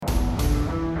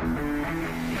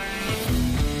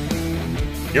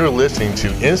You're listening to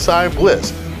Inside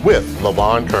Blitz with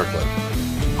LaVon Kirkland.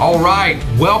 All right,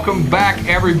 welcome back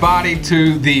everybody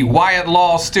to the Wyatt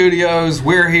Law Studios.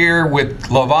 We're here with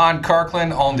LaVon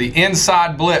Kirkland on the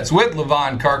Inside Blitz with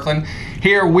LaVon Kirkland.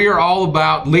 Here we are all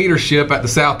about leadership at the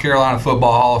South Carolina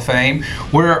Football Hall of Fame.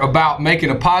 We're about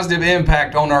making a positive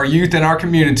impact on our youth and our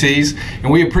communities, and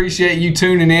we appreciate you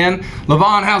tuning in.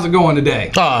 LaVon, how's it going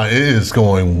today? It is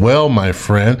going well, my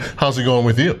friend. How's it going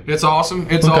with you? It's awesome.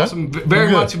 It's awesome.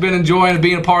 Very much been enjoying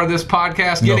being a part of this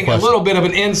podcast, getting a little bit of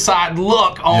an inside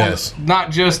look on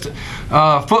not just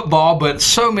football, but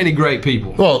so many great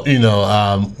people. Well,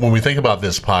 when we think about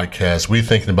this podcast, we're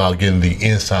thinking about getting the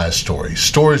inside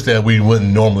stories that we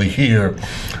wouldn't normally hear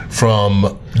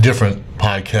from different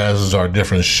podcasts or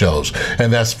different shows,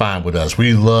 and that's fine with us.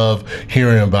 We love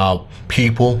hearing about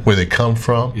people, where they come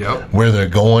from, where they're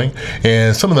going,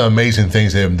 and some of the amazing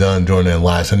things they have done during their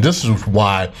lives. And this is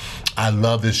why I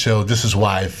love this show. This is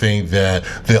why I think that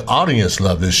the audience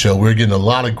love this show. We're getting a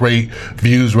lot of great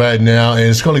views right now, and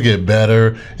it's going to get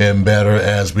better and better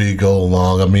as we go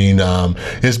along. I mean,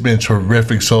 it's been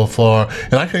terrific so far,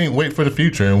 and I can't wait for the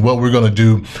future and what we're going to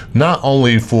do, not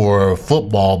only for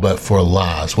football, but for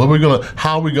lives.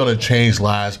 How are we going to change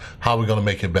lives? How are we going to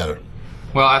make it better?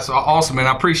 Well, that's awesome, and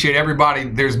I appreciate everybody.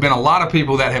 There's been a lot of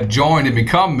people that have joined and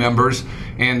become members,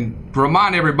 and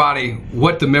remind everybody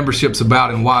what the membership's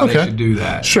about and why they should do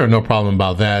that. Sure, no problem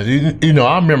about that.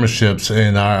 Our memberships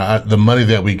and the money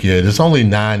that we get, it's only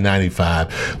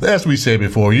 $9.95. As we said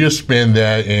before, you spend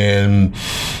that in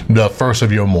the first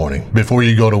of your morning before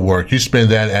you go to work. You spend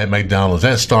that at McDonald's,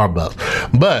 at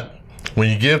Starbucks. But when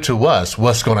you give to us,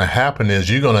 what's going to happen is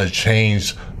you're going to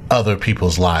change other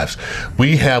people's lives.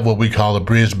 We have what we call the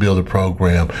Bridge Builder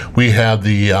program. We have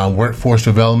the Workforce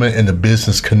Development and the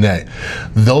Business Connect.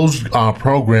 Those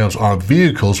programs are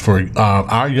vehicles for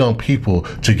our young people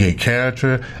to get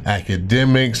character,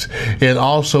 academics, and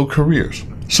also careers.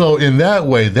 So in that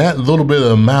way, that little bit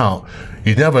of amount,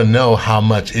 you never know how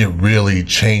much it really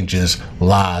changes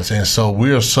lives. And so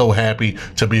we're so happy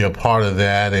to be a part of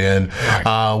that. And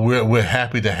we're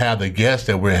happy to have the guests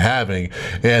that we're having.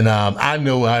 And I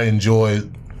know I enjoy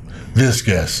this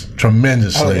guest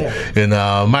tremendously. And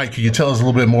Mike, can you tell us a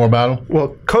little bit more about him? Well,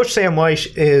 Coach Sam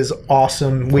Wyche is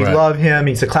awesome. We love him.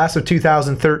 He's a class of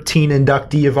 2013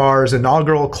 inductee of ours,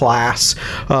 inaugural class.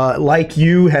 Like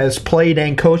you, has played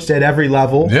and coached at every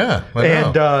level. Yeah,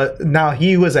 and now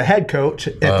he was a head coach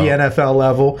at the NFL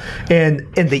level. And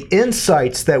the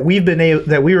insights that we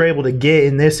were able to get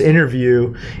in this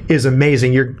interview is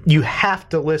amazing. You have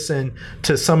to listen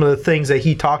to some of the things that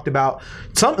he talked about.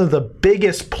 Some of the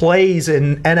biggest plays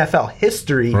in NFL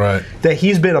history that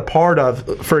he's been a part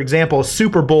of. For example, a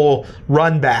Super Bowl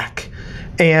run back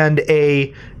and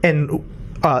the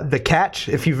catch.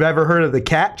 If you've ever heard of the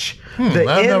catch, the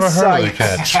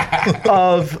insights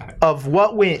of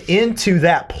what went into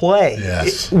that play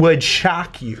it would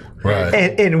shock you.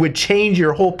 And would change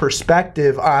your whole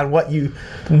perspective on what you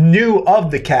knew of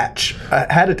the catch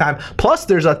ahead of time. Plus,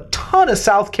 there's a ton of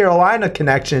South Carolina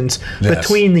connections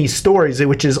between these stories,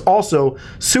 which is also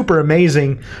super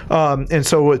amazing. And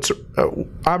so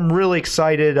I'm really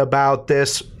excited about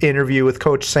this interview with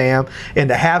Coach Sam, and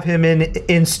to have him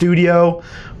in studio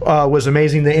was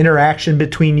amazing. The interaction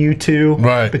between you two,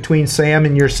 between Sam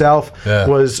and yourself,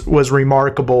 was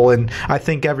remarkable, and I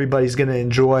think everybody's going to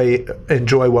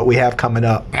enjoy what we have coming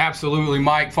up. Absolutely,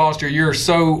 Mike Foster, you're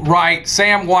so right.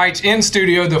 Sam Wyche in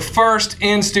studio, the first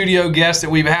in-studio guest that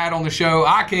we've had on the show.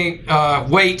 I can't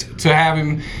wait to have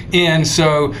him in,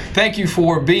 so thank you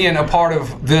for being a part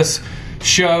of this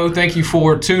show. Thank you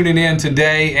for tuning in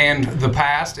today and the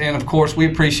past, and of course,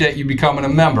 we appreciate you becoming a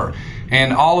member.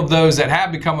 And all of those that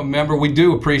have become a member, we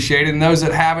do appreciate it. And those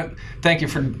that haven't, thank you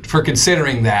for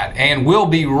considering that. And we'll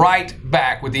be right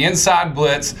back with the Inside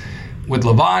Blitz with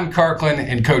LaVon Kirkland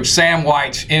and Coach Sam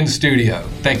Wyche in studio.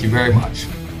 Thank you very much.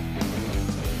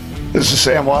 This is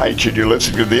Sam Wyche, and you're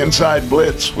listening to the Inside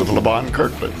Blitz with LaVon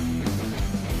Kirkland.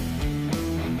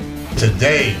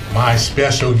 Today, my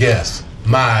special guest,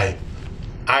 my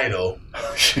idol,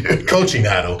 coaching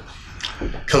idol,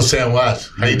 Coach Sam Wyche.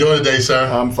 How you doing today, sir?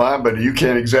 I'm fine, but you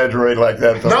can't exaggerate like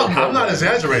that. No, I'm not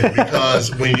exaggerating,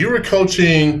 because when you were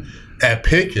coaching at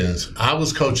Pickens, I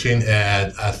was coaching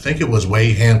at, I think it was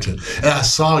Wade Hampton, and I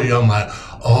saw you, I'm like,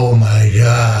 oh my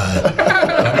God.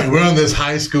 I mean, we're on this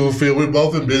high school field, we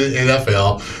both have been in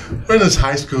NFL, we're in this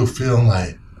high school field, I'm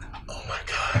like, oh my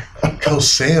God, Coach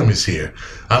Sam is here.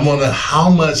 I'm wondering how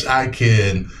much I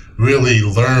can really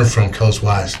learn from Coach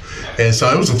Wyche. And so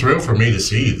it was a thrill for me to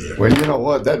see you there. Well, you know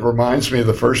what? That reminds me of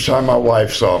the first time my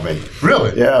wife saw me.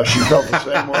 Really? Yeah, she felt the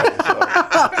same way.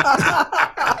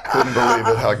 So. wouldn't believe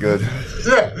it. How good.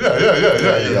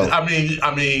 Yeah.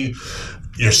 I mean,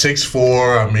 you're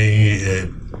 6'4". I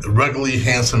mean, regularly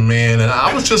handsome man, and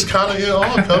I was just kind of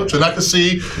awe, Coach, and I could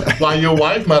see why your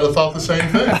wife might have thought the same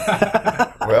thing.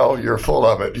 Well, you're full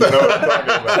of it. You know what I'm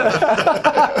talking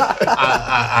about.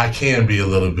 I can be a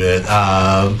little bit.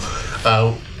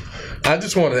 I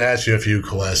just wanted to ask you a few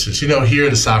questions. Here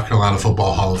in the South Carolina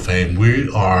Football Hall of Fame,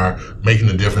 we are making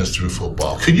a difference through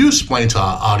football. Could you explain to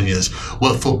our audience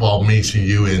what football means to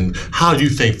you and how you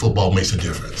think football makes a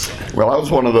difference? Well, I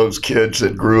was one of those kids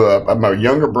that grew up. My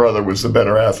younger brother was the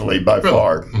better athlete by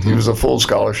far. Mm-hmm. He was a full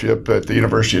scholarship at the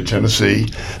University of Tennessee,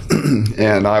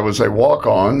 and I was a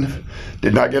walk-on,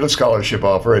 did not get a scholarship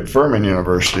offer at Furman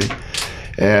University.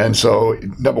 And so,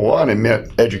 number one, it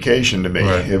meant education to me.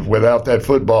 Right. If without that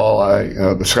football,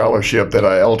 the scholarship that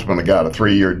I ultimately got, a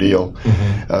 3-year deal.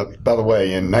 Mm-hmm. By the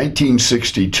way, in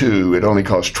 1962, it only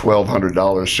cost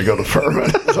 $1,200 to go to Furman.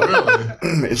 So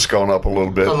Really? It's gone up a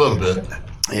little bit. A little bit.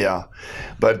 Yeah.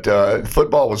 But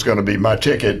football was going to be my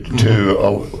ticket to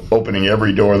opening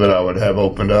every door that I would have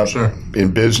opened up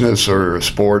in business or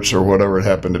sports or whatever it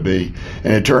happened to be.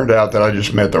 And it turned out that I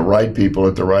just met the right people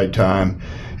at the right time.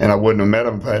 And I wouldn't have met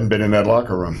them if I hadn't been in that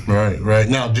locker room. Right.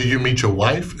 Now, did you meet your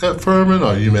wife at Furman,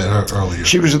 or you met her earlier?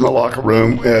 She was in the locker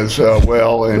room as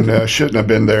well, and shouldn't have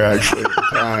been there actually at the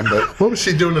time. But what was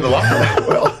she doing in the locker room?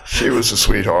 Well, she was a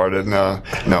sweetheart, and no,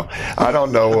 I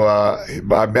don't know.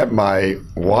 I met my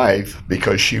wife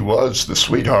because she was the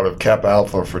sweetheart of Kappa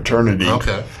Alpha fraternity.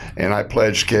 Okay. And I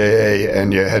pledged KA,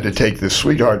 and you had to take the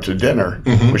sweetheart to dinner,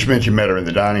 which meant you met her in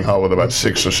the dining hall with about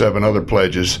 6 or 7 other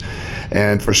pledges.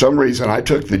 And for some reason, I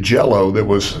took the Jell-O that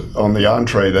was on the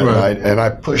entree that night, and I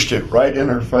pushed it right in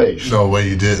her face. No way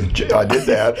you didn't. I did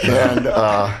that, and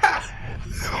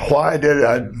why I did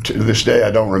it, to this day,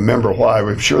 I don't remember why.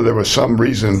 I'm sure there was some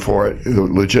reason for it, a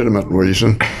legitimate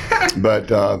reason,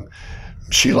 but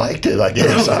she liked it, I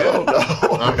guess. I don't know.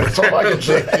 That's all I can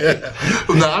say.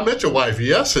 Now, I met your wife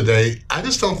yesterday. I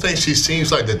just don't think she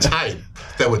seems like the type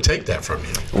that would take that from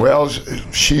you. Well,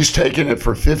 she's taken it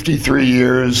for 53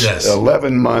 years,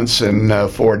 11 months,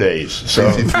 and 4 days. So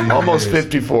almost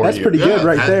 54 That's years. pretty good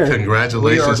right there.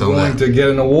 Congratulations we are going to get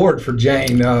an award for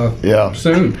Jane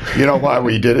soon. You know why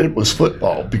we did it? It was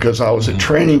football, because I was at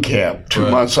training camp 2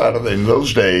 months out of in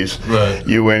those days. Right.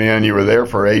 You went in, you were there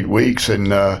for 8 weeks, and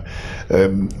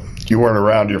you weren't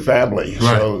around your family.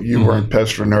 So you weren't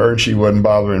pestering her, and she wasn't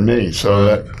bothering me.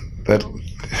 So that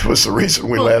was the reason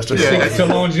we lasted. Secret to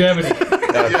longevity.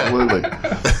 Absolutely.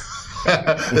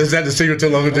 Is that the secret to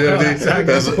longevity?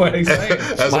 That's what he's saying.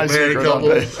 As a married couple,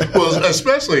 well,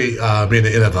 especially being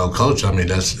an NFL coach, I mean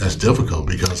that's difficult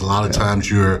because a lot of times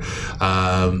you're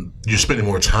spending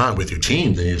more time with your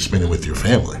team than you're spending with your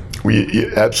family.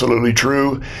 Absolutely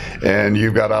true, and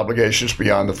you've got obligations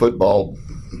beyond the football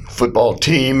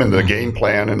team and the game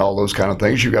plan and all those kind of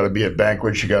things. You got to be at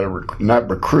banquets. You got to not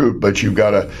recruit, but you've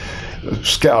got to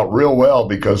scout real well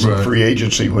because of free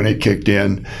agency when it kicked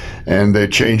in, and they're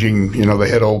changing. They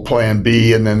had old Plan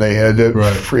B, and then they had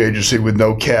free agency with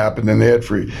no cap, and then they had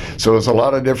free. So it's a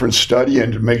lot of different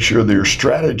studying to make sure that your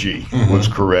strategy was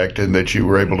correct and that you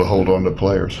were able to hold on to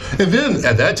players. And then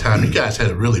at that time, you guys had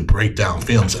to really break down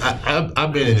films.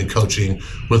 I've been in coaching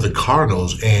with the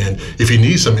Cardinals, and if you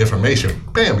need some information,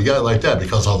 bam, you got it like that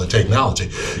because of all the technology.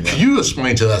 Can you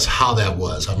explain to us how that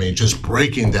was? I mean, just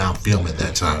breaking down film at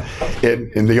that time.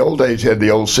 In the old days, you had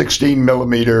the old 16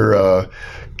 millimeter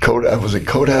Kodak. Was it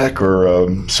Kodak or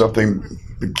something?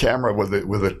 Camera with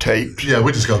a tape. Yeah,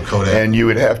 we just go Kodak. And you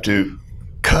would have to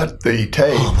cut the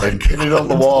tape and pin it on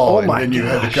the wall, and then you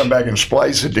had to come back and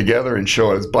splice it together and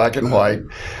show it. It's black and white.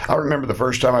 I remember the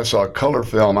first time I saw color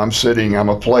film. I'm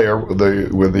a player with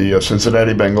the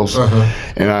Cincinnati Bengals,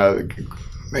 and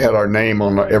I had our name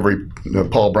on every.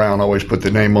 Paul Brown always put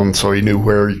the name on so he knew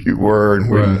where you were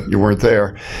and when you weren't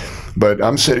there. But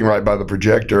I'm sitting right by the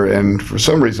projector, and for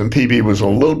some reason, PB was a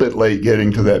little bit late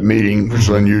getting to that meeting, which is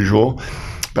unusual.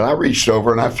 But I reached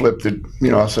over and I flipped it.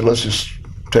 I said, let's just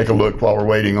take a look while we're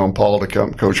waiting on Paul to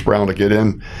come, Coach Brown to get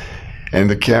in. And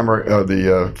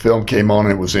the film came on,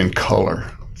 and it was in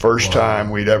color. First time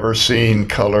we'd ever seen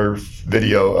color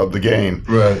video of the game.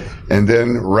 Right. And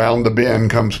then round the bend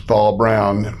comes Paul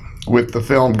Brown with the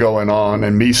film going on,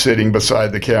 and me sitting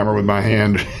beside the camera with my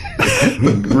hand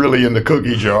really in the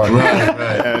cookie jar. Right.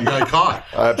 And got caught.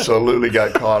 I absolutely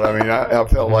got caught. I mean, I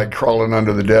felt like crawling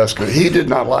under the desk. He did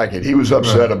not like it. He was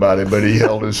upset about it, but he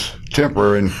held his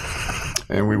temper, and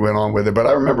and we went on with it. But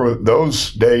I remember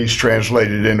those days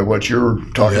translated into what you're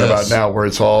talking about now, where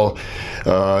it's all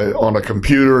on a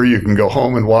computer. You can go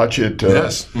home and watch it.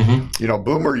 You know,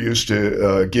 Boomer used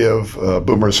to give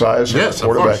Boomer Esiason,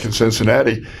 quarterback in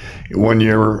Cincinnati, 1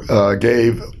 year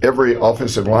gave every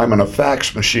offensive lineman a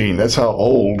fax machine. That's how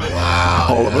old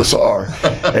all of us are.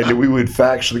 And we would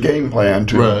fax the game plan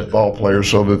to ball players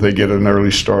so that they get an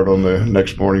early start on the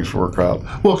next morning's workout.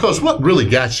 Well, Coach, what really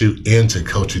got you into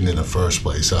coaching in the first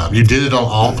place? You did it on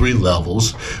all 3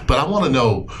 levels, but I want to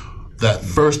know that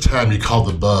first time you called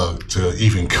the bug to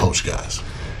even coach guys.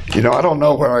 You know, I don't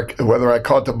know whether I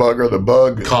caught the bug or the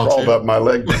bug crawled up my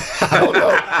leg. I don't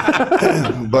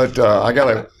know. But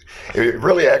it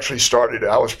really actually started.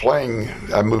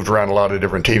 I moved around a lot of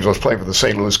different teams. I was playing for the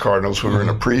St. Louis Cardinals. We were in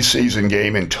a preseason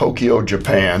game in Tokyo,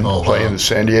 Japan, playing the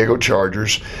San Diego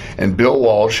Chargers. And Bill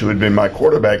Walsh, who had been my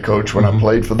quarterback coach when I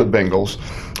played for the Bengals,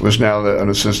 was now an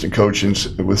assistant coach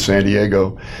with San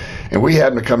Diego. And we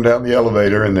happened to come down the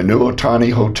elevator in the new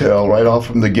Otani Hotel, right off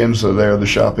from the Ginza there, the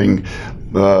shopping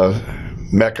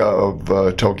mecca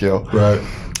of Tokyo. Right.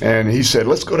 And he said,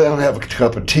 let's go down and have a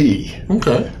cup of tea.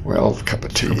 Okay. Well, a cup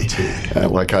of tea.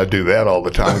 Like I do that all the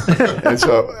time. And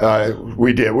so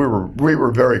we did. We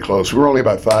were very close. We were only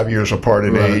about 5 years apart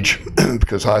in age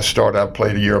because I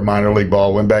played a year of minor league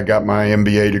ball, went back, got my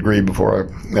MBA degree before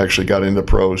I actually got into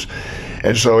pros.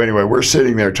 And so anyway, we're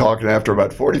sitting there talking. After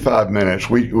about 45 minutes,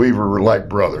 we were like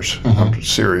brothers. I'm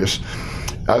serious.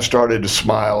 I started to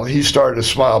smile. He started to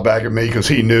smile back at me because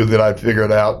he knew that I'd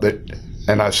figured out that.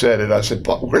 And I said,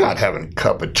 we're not having a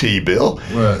cup of tea, Bill.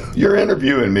 Right. You're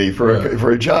interviewing me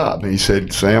for a job. And he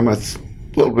said, Sam, that's a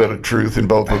little bit of truth in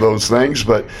both of those things,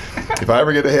 but if I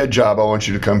ever get a head job, I want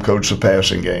you to come coach the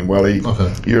passing game. Well,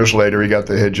 years later, he got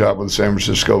the head job with the San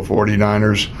Francisco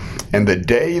 49ers. And the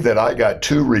day that I got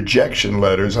 2 rejection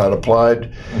letters, I'd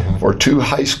applied for 2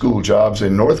 high school jobs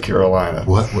in North Carolina.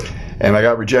 What? And I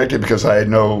got rejected because I had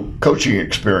no coaching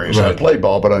experience. I played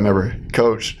ball, but I never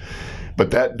coached. But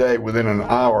that day, within an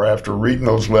hour after reading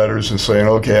those letters and saying,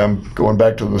 okay, I'm going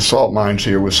back to the salt mines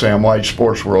here with Sam White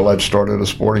Sports World, I'd started a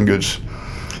sporting goods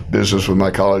business with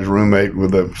my college roommate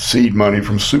with the seed money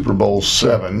from Super Bowl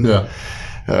VII.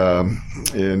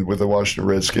 And with the Washington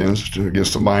Redskins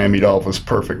against the Miami Dolphins,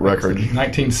 perfect record.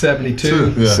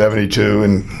 1972. 72,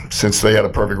 and since they had a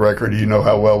perfect record, you know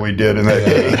how well we did in that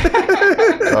game.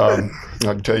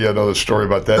 I can tell you another story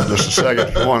about that in just a second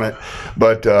if you want it.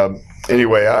 But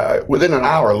anyway, within an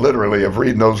hour, literally, of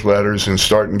reading those letters and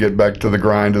starting to get back to the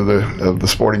grind of the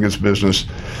sporting goods business,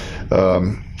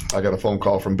 I got a phone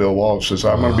call from Bill Walsh. Says,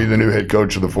 I'm going to be the new head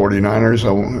coach of the 49ers.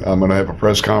 I'm going to have a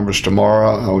press conference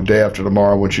tomorrow. Day after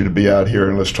tomorrow, I want you to be out here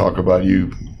and let's talk about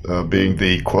you being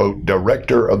the, quote,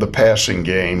 director of the passing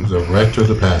game. Director of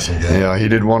the passing game. Yeah, he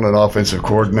didn't want an offensive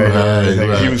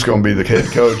coordinator. He was going to be the head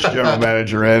coach, general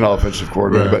manager, and offensive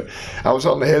coordinator. But I was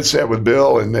on the headset with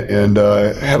Bill and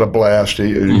had a blast.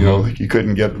 You know, you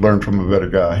couldn't learn from a better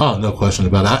guy. Oh, no question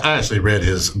about it. I actually read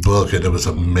his book, and it was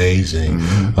amazing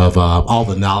of all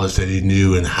the knowledge that he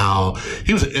knew and how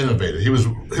he was an innovator. He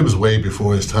was way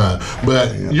before his time.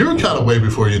 But you're kind of way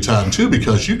before your time, too,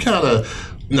 because you kind of...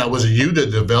 Now, was it you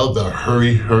that developed the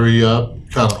hurry up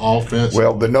kind of offense?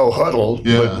 Well, the no huddle,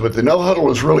 but the no huddle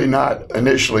was really not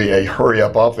initially a hurry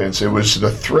up offense. It was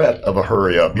the threat of a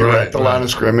hurry up. You were at the line of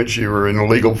scrimmage. You were in a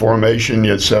legal formation.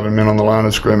 You had 7 men on the line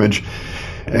of scrimmage.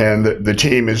 And the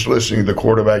team is listening to the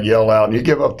quarterback yell out, and you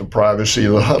give up the privacy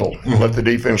of the huddle. Let the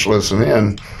defense listen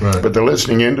in. But they're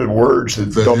listening into words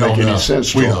that don't make any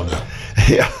sense to them. We don't know.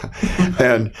 Yeah.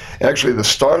 And actually, the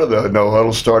start of the no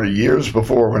huddle started years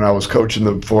before when I was coaching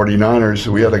the 49ers.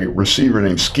 We had a receiver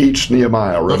named Skeets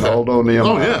Nehemiah, Ronaldo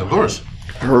Nehemiah. Oh, yeah, of course.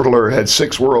 Hurdler, had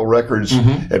 6 world records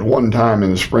at one time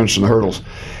in the sprints and the hurdles.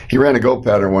 He ran a go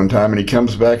pattern one time, and he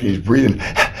comes back and he's breathing.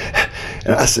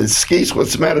 And I said, Skeets,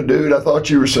 what's the matter, dude? I thought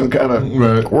you were some kind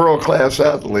of world-class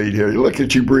athlete here. Look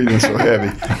at you breathing so heavy.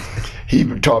 He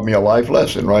taught me a life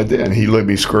lesson right then. He looked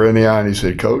me square in the eye and he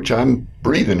said, Coach, I'm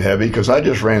breathing heavy because I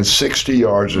just ran 60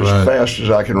 yards as fast as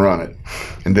I can run it.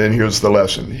 And then here's the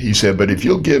lesson. He said, but if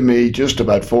you'll give me just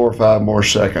about 4 or 5 more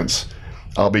seconds,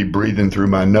 I'll be breathing through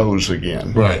my nose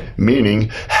again. Meaning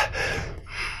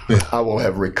I will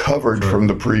have recovered from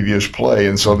the previous play.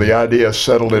 And so the idea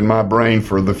settled in my brain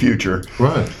for the future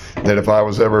that if I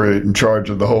was ever in charge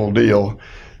of the whole deal,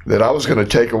 that I was going to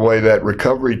take away that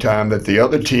recovery time that the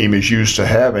other team is used to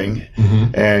having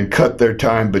and cut their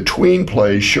time between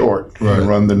plays short and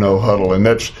run the no huddle. And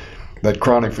that's that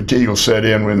chronic fatigue will set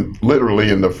in when literally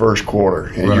in the first quarter,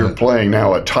 and Right. you're playing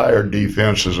now a tired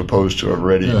defense as opposed to a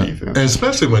ready Yeah. defense. And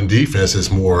especially when defense is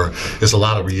it's a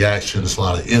lot of reaction, it's a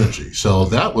lot of energy. So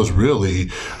that was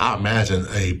really, I imagine,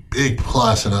 a big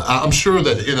plus. And I'm sure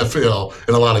that the NFL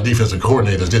and a lot of defensive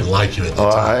coordinators didn't like you at the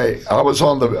time. I was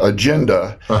on the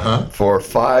agenda for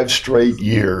 5 straight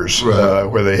years, Right.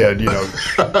 where they had,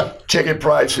 ticket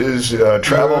prices,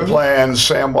 travel plans,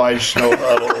 Sam White, snow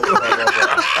huddle, blah, blah, blah.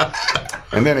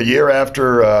 And then a year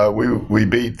after we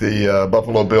beat the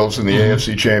Buffalo Bills in the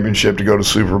AFC Championship to go to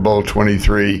Super Bowl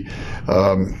 23,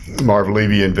 Marv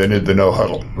Levy invented the no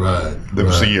huddle. Right. That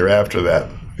was the year after that.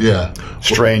 Yeah.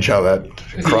 Strange how that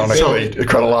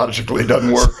chronologically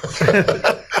doesn't work.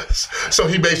 So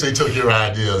he basically took your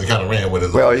idea and kind of ran with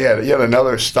it. Well, he had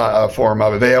another form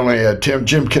of it. They only had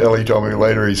Jim Kelly told me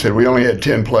later, he said, we only had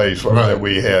 10 plays that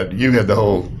we had. You had the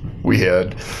whole, we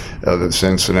had the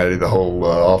Cincinnati, the whole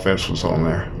offense was on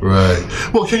there. Right.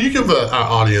 Well, can you give our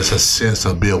audience a sense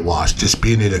of Bill Walsh, just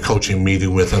being in a coaching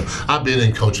meeting with him? I've been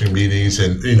in coaching meetings,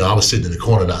 and I was sitting in the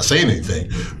corner not saying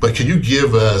anything. But can you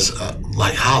give us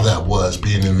how that was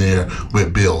being in there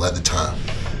with Bill at the time?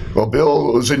 Well,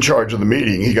 Bill was in charge of the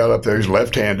meeting. He got up there. He's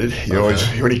left-handed. He always,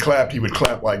 when he clapped, he would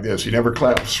clap like this. He never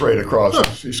clapped straight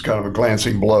across. It's kind of a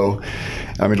glancing blow.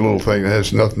 I mean, a little thing that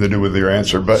has nothing to do with your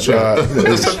answer, but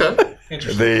That's okay.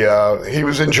 he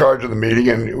was in charge of the meeting,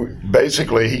 and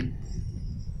basically he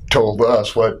told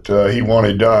us what he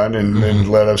wanted done, and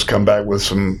let us come back with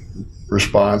some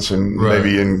response and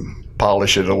maybe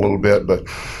polish it a little bit. But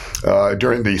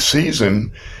during the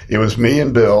season, it was me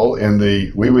and Bill, and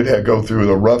we would go through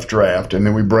the rough draft, and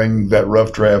then we bring that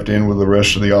rough draft in with the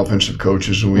rest of the offensive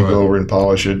coaches, and we go over and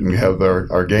polish it and have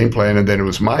our game plan. And then it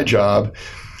was my job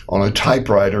on a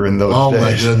typewriter in those days.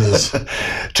 My goodness.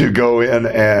 To go in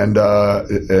and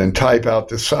type out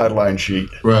the sideline sheet.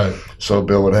 Right. So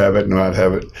Bill would have it and I'd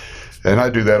have it. And I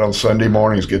do that on Sunday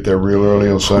mornings, get there real early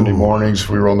on Sunday mornings. If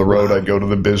we were on the road, I'd go to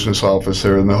the business office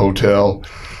there in the hotel.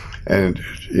 And,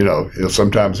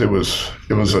 sometimes it was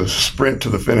a sprint to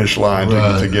the finish line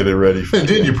to get it ready. And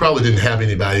then you probably didn't have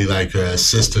anybody like an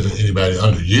assistant, anybody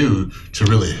under you to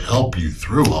really help you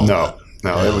through all that.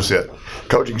 No, that was it.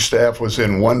 Coaching staff was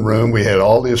in one room. We had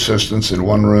all the assistants in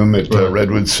one room at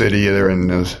Redwood City there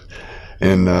in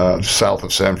south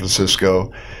of San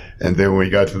Francisco. And then when we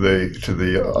got to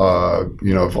the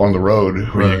on the road,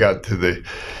 when you got to the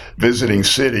visiting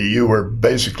city, you were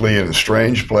basically in a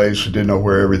strange place. You didn't know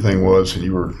where everything was, and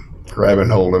you were grabbing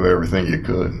hold of everything you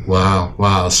could.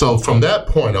 Wow. So from that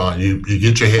point on, you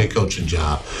get your head coaching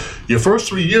job. Your first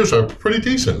 3 years are pretty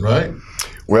decent, right?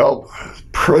 Well,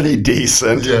 pretty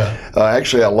decent. Yeah.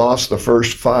 Actually, I lost the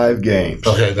first 5 games.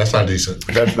 Okay, that's not decent.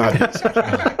 That's not decent.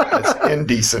 That's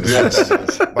indecent.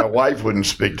 Yes. My wife wouldn't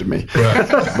speak to me. Right.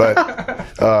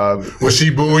 But was she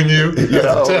booing you?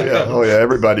 Oh yeah.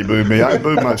 Everybody booed me. I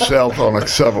booed myself on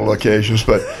several occasions.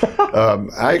 But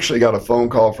I actually got a phone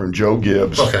call from Joe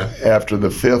Gibbs after the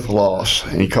 5th loss.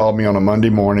 And he called me on a Monday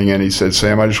morning and he said,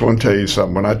 "Sam, I just want to tell you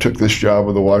something. When I took this job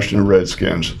with the Washington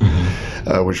Redskins,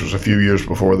 which was a few years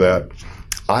before that,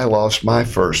 I lost my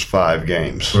first 5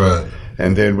 games. Right.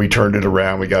 And then we turned it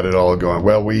around. We got it all going.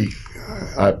 Well,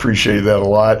 I appreciated that a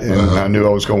lot, and I knew I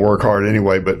was going to work hard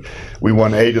anyway. But we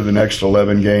won 8 of the next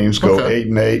 11 games, go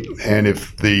 8-8. And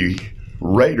if the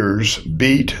Raiders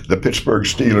beat the Pittsburgh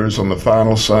Steelers on the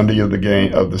final Sunday of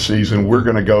the season, we're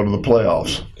going to go to the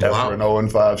playoffs after an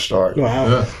 0-5 start. Wow.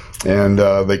 Yeah. And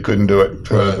they couldn't do it.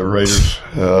 The Raiders.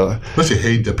 But you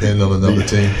hate depending on another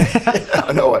team.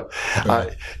 I know it.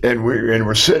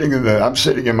 We're sitting I'm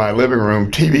sitting in my living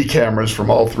room. TV cameras from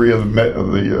all 3 of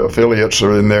the affiliates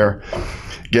are in there,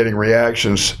 getting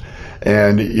reactions,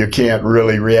 and you can't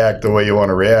really react the way you want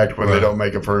to react when they don't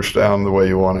make a first down the way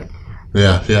you want it.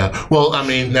 Yeah. Well, I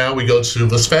mean, now we go to,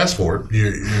 let's fast forward.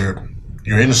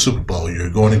 You're in the Super Bowl.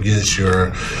 You're going against Bill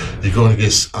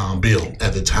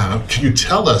at the time. Can you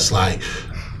tell us how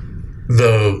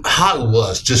it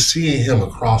was just seeing him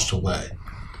across the way?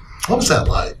 What was that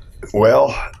like?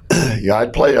 Well, yeah,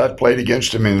 I'd played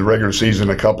against him in the regular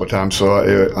season a couple of times,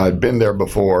 so I'd been there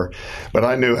before. But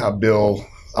I knew how Bill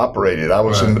operated. I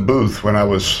was in the booth when I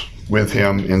was with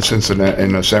him in Cincinnati,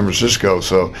 in San Francisco.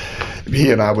 So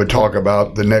he and I would talk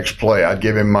about the next play. I'd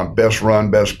give him my best run,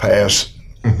 best pass.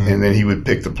 And then he would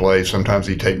pick the play. Sometimes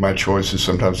he'd take my choices,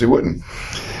 sometimes he wouldn't.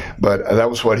 But that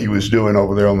was what he was doing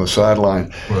over there on the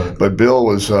sideline. Right. But Bill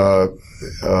was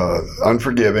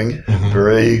unforgiving,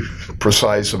 very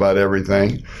precise about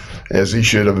everything. as he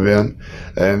should have been.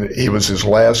 And he was his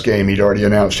last game. He'd already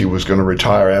announced he was going to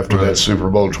retire after that Super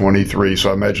Bowl 23.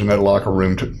 So I imagine that locker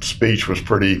room speech was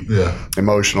pretty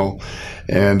emotional.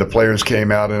 And the players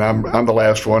came out, and I'm the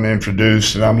last one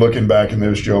introduced, and I'm looking back, and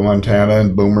there's Joe Montana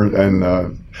and Boomer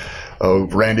and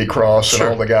Randy Cross and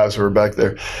all the guys who were back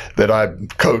there that I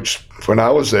coached when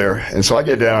I was there. And so I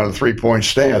get down to the three-point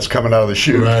stance coming out of the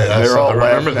chute. Right, and they're all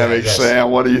laughing at me, yes. Sam,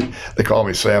 what are you? They call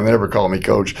me Sam. They never call me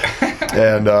Coach.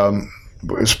 And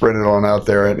spread it on out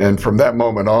there. And from that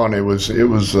moment on, it was a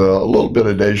little bit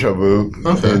of deja vu,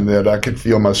 and that I could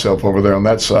feel myself over there on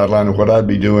that sideline and what I'd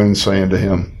be doing and saying to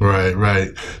him. Right.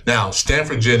 Now,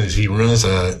 Stanford Jennings, he runs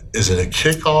is it a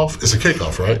kickoff? It's a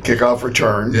kickoff, right? Kickoff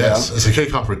return. Yes, it's a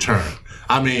kickoff return.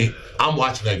 I mean, I'm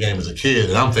watching that game as a kid,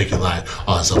 and I'm thinking like,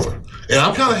 oh, it's over. And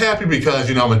I'm kind of happy because,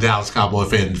 I'm a Dallas Cowboy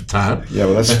fan at the time. Yeah,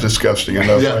 well, that's disgusting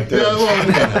enough right there.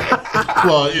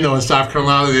 Well, in South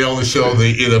Carolina, they only show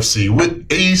the NFC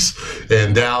East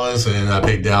and Dallas, and I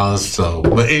picked Dallas. So,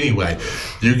 but anyway,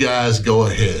 you guys go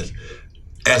ahead.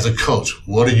 As a coach,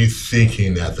 what are you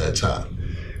thinking at that time?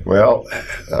 Well,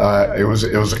 it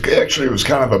was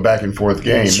kind of a back and forth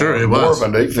game. Sure, it was was more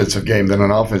of an defensive game than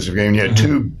an offensive game. You had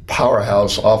two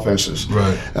powerhouse offenses.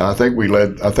 Right. I think we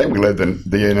led the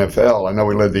NFL. I know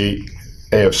we led the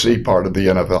AFC part of the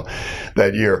NFL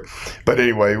that year. But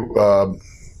anyway,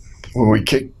 when we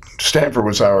kicked, Stanford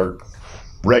was our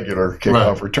regular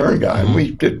kickoff return guy, and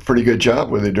we did a pretty good job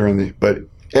with it but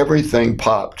everything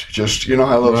popped. Just,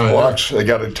 how those blocks, they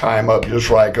got to time up just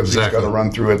right because he's got to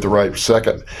run through at the right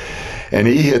second. And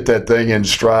he hit that thing in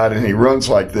stride, and he runs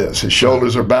like this. His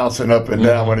shoulders are bouncing up and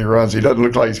down when he runs. He doesn't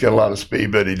look like he's got a lot of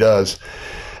speed, but he does.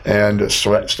 And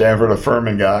Stanford, a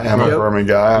Furman guy. I'm a Furman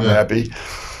guy. I'm happy.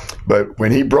 But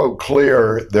when he broke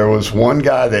clear, there was one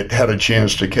guy that had a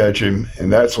chance to catch him,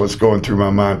 and that's what's going through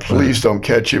my mind. Please don't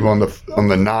catch him on the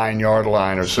 9-yard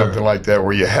line or something like that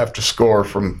where you have to score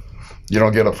from. You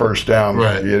don't get a first down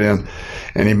to get in.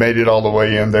 And he made it all the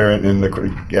way in there, and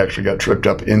he actually got tripped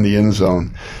up in the end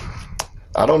zone.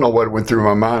 I don't know what went through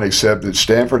my mind except that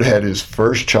Stanford had his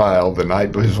first child the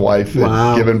night his wife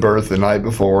had given birth the night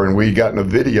before, and we gotten a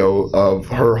video of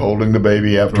her holding the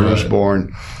baby after it was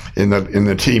born in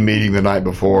the team meeting the night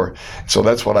before. So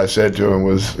that's what I said to him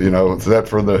was, is that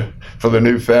for the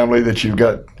new family that you've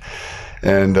got?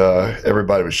 And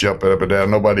everybody was jumping up and down.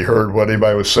 Nobody heard what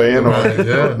anybody was saying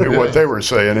or knew what they were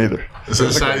saying either. It's an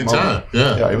exciting time.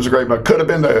 Yeah, it was a great moment. Could have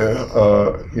been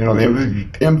the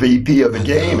MVP of the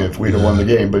game if we'd have won the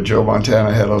game, but Joe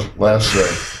Montana had a last say.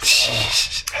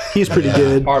 He's pretty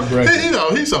good. Heartbreaking.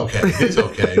 He's okay. He's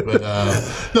okay. But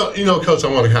no, Coach, I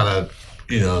want to kind of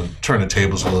turn the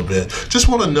tables a little bit. Just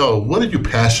want to know, what are you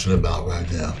passionate about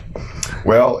right now?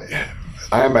 Well,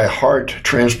 I am a heart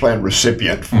transplant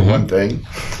recipient, for one thing.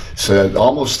 So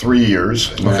almost 3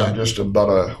 years. Now I'm just about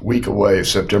a week away.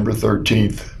 September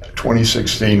 13th,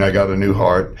 2016, I got a new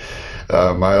heart.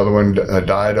 My other one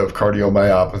died of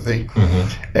cardiomyopathy.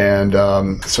 And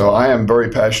so I am very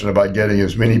passionate about getting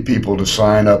as many people to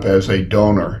sign up as a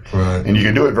donor. Right. And you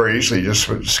can do it very easily.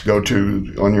 Just go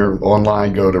to, on your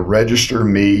online, go to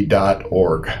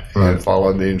registerme.org and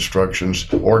follow the instructions,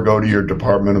 or go to your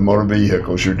Department of Motor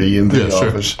Vehicles, your DMV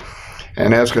office,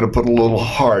 and ask them to put a little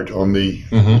heart on the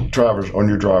on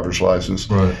your driver's license.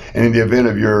 Right. And in the event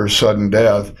of your sudden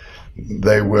death,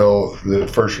 the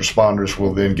first responders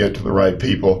will then get to the right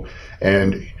people,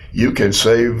 and you can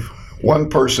save one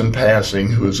person passing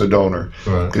who is a donor.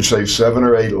 Could save 7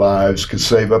 or 8 lives, could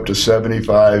save up to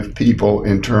 75 people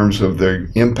in terms of the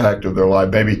impact of their life.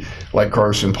 Maybe like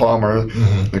Carson Palmer,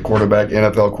 the quarterback,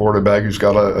 NFL quarterback, who's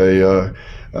got a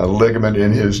ligament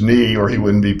in his knee, or he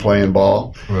wouldn't be playing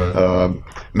ball.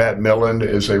 Matt Millen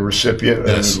is a recipient,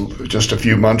 just a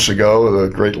few months ago, the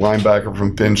great linebacker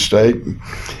from Penn State.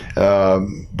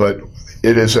 But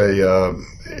it is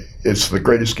it's the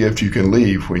greatest gift you can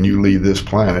leave when you leave this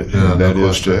planet, and that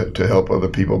is to help other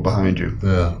people behind you.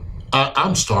 Yeah.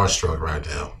 I'm starstruck right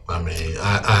now. I mean,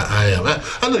 I am.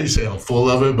 I know you say I'm full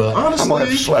of it, but honestly, I'm going to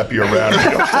have to slap you around.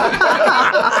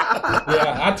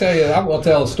 I tell you, I'm going to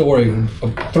tell a story.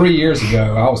 3 years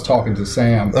ago, I was talking to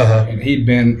Sam, and he'd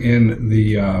been in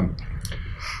the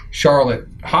Charlotte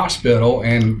hospital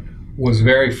and was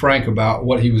very frank about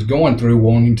what he was going through,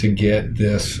 wanting to get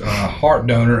this heart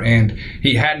donor, and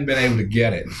he hadn't been able to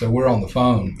get it. So we're on the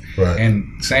phone,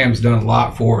 and Sam's done a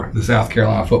lot for the South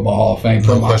Carolina Football Hall of Fame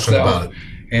for myself,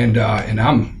 and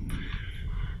I'm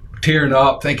tearing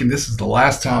up, thinking this is the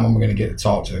last time I'm going to get to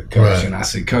talk to Coach. And I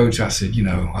said, Coach, I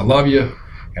love you,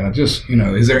 and I just,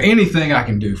 is there anything I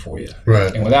can do for you?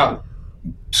 And without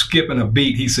skipping a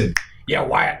beat, he said, yeah,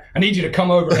 Wyatt, I need you to come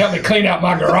over and help me clean out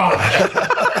my garage.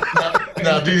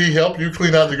 Now, did he help you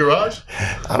clean out the garage?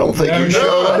 I don't think you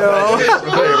showed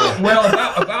up. Well,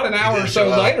 about an hour or so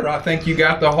later, I think you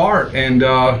got the heart and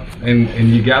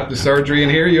you got the surgery,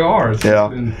 and here you are.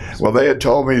 Well, they had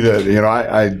told me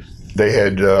that they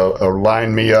had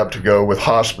lined me up to go with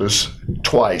hospice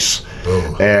twice,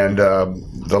 and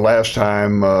the last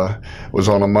time was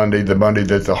on a Monday. The Monday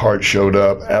that the heart showed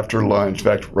up after lunch. In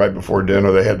fact, right before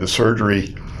dinner, they had the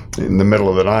surgery in the middle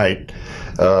of the night.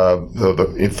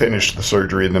 It finished the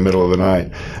surgery in the middle of the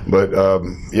night, but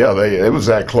it was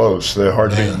that close. The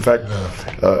heartbeat. In fact,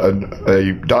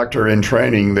 a doctor in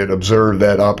training that observed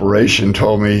that operation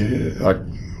told me. I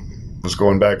was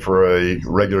going back for a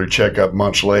regular checkup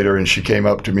months later, and she came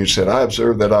up to me and said, "I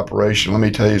observed that operation. Let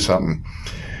me tell you something.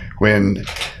 When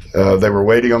they were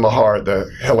waiting on the heart,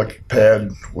 the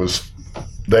helipad was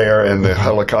there, and the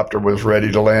helicopter was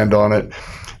ready to land on it.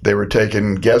 They were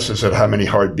taking guesses at how many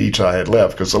heartbeats I had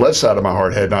left, because the left side of my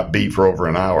heart had not beat for over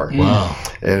an hour. Wow.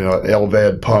 And an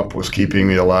LVAD pump was keeping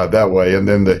me alive that way. And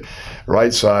then the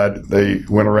right side, they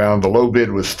went around. The low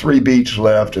bid was 3 beats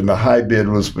left, and the high bid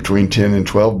was between 10 and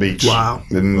 12 beats. Wow.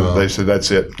 And they said,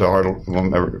 that's it. The heart we're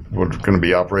going to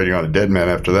be operating on a dead man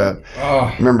after that.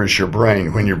 Remember, it's your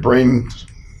brain. When your brain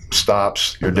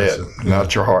stops, you're dead,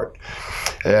 not your heart.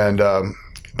 And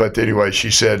but anyway,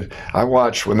 she said, I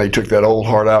watched when they took that old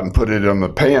heart out and put it on the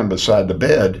pan beside the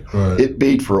bed. Right. It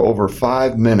beat for over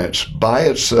 5 minutes by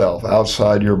itself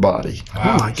outside your body.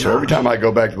 Wow. Oh my so every time I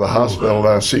go back to the hospital and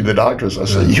I see the doctors, I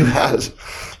say, you guys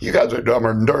are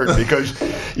dumber than dirt, because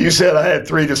you said I had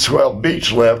 3 to 12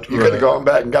 beats left. You could have gone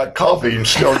back and got coffee and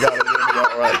still got it in me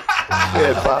all right. You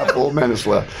had 5 full minutes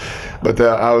left. But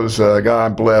I was,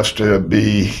 God, blessed to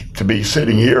be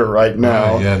sitting here right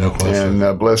now, no question.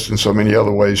 And blessed in so many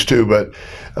other ways too. But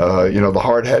the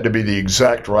heart had to be the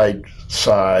exact right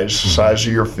size. Size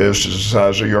of your fist is the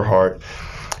size of your heart.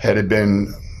 Had it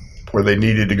been where they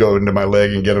needed to go into my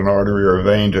leg and get an artery or a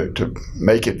vein to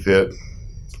make it fit,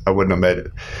 I wouldn't have made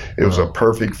it. It was a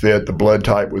perfect fit. The blood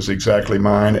type was exactly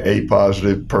mine, A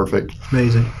positive, perfect.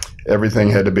 Amazing. Everything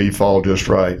had to fall just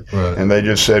right. And they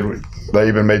just said, they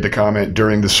even made the comment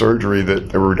during the surgery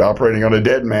that they were operating on a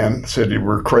dead man. Said,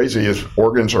 we're crazy, his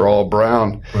organs are all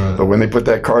brown. Right. But when they put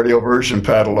that cardioversion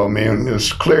paddle on me and it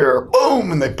was clear,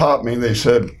 boom, and they popped me, and they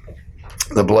said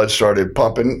the blood started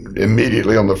pumping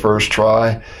immediately on the first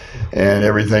try, and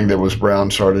everything that was brown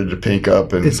started to pink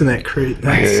up. And isn't that crazy?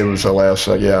 It was the last,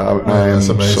 I am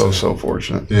so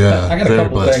fortunate. Yeah, I got a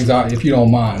couple of things, if you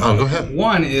don't mind. Oh, go ahead.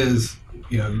 One is,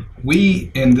 we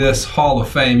in this Hall of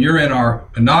Fame, you're in our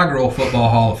inaugural Football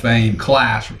Hall of Fame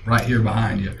class right here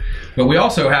behind you. But we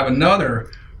also have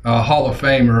another Hall of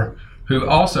Famer who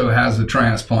also has a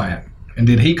transplant. And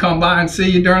did he come by and see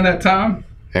you during that time?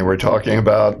 And we're talking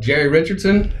about Jerry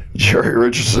Richardson? Jerry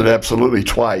Richardson, absolutely,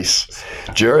 twice.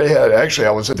 Jerry had, actually,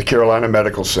 I was at the Carolina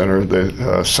Medical Center,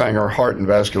 the Sanger Heart and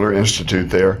Vascular Institute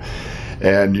there.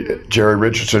 And Jerry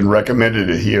Richardson recommended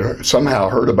it. He somehow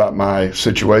heard about my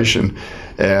situation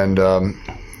and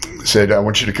said, I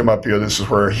want you to come up here. This is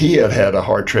where he had a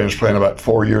heart transplant about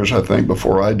 4 years, I think,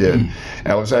 before I did. And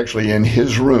I was actually in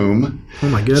his room. Oh,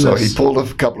 my goodness. So he pulled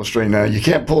a couple of strings. Now, you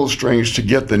can't pull strings to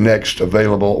get the next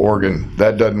available organ.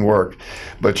 That doesn't work.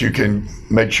 But you can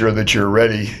make sure that you're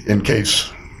ready in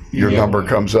case your number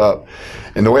comes up.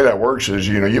 And the way that works is,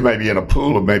 you may be in a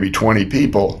pool of maybe 20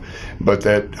 people, but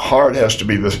that heart has to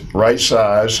be the right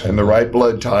size and the right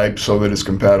blood type so that it's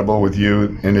compatible with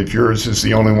you. And if yours is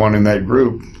the only one in that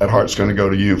group, that heart's going to go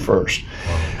to you first.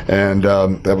 And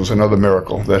that was another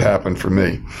miracle that happened for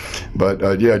me.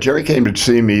 But Jerry came to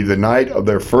see me the night of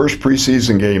their first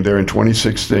preseason game there in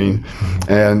 2016.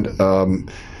 And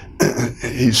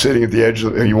he's sitting at the edge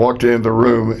of he walked into the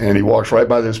room, and he walks right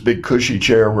by this big cushy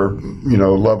chair where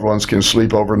loved ones can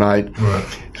sleep overnight.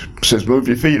 Right. Says, move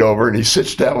your feet over, and he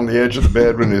sits down on the edge of the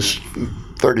bed in his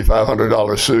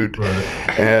 $3,500 suit.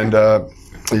 Right. And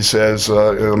he says,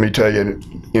 let me tell you,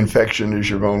 infection is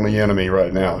your only enemy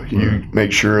right now. You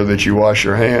make sure that you wash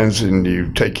your hands and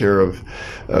you take care of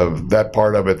that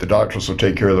part of it. The doctors will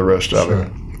take care of the rest of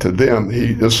it. To them,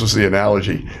 this was the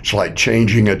analogy. It's like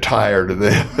changing a tire to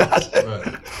them. I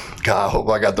said, God, I hope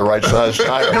I got the right size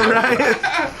tire.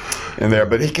 Right. In there.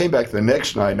 But he came back the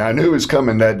next night, and I knew he was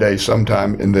coming that day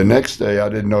sometime. And the next day, I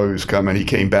didn't know he was coming. He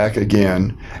came back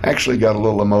again. Actually got a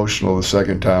little emotional the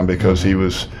second time because he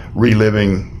was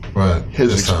reliving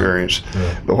his experience.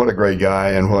 But what a great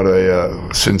guy, and what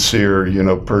a sincere,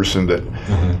 person that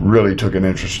really took an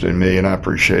interest in me, and I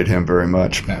appreciate him very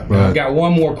much. I've got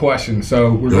one more question.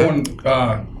 So we're going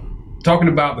talking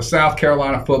about the South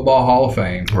Carolina Football Hall of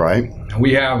Fame. Right.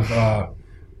 We have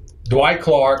Dwight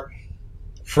Clark,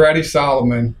 Freddie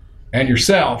Solomon, and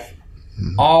yourself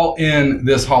all in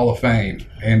this Hall of Fame.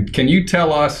 And can you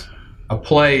tell us a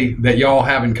play that y'all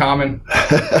have in common?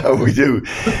 We do.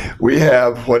 We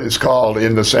have what is called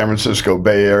in the San Francisco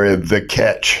Bay Area the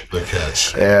catch. The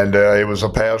catch. And it was a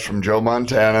pass from Joe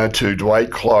Montana to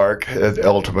Dwight Clark.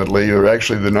 Ultimately, or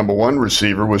actually, the number one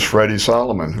receiver was Freddie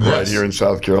Solomon, right here in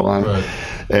South Carolina. Right.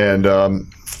 And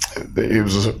it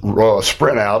was a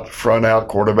sprint out, front out.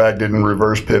 Quarterback didn't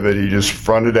reverse pivot. He just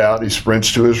fronted out. He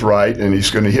sprints to his right, and he's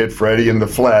going to hit Freddie in the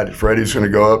flat. Freddie's going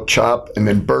to go up, chop, and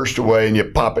then burst away, and you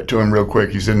pop it to him real quick.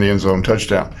 He's in the end zone,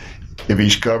 touchdown. If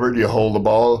he's covered, you hold the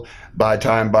ball, buy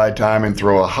time, and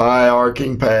throw a high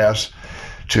arcing pass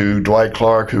to Dwight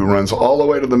Clark, who runs all the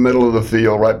way to the middle of the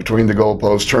field, right between the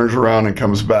goalposts, turns around and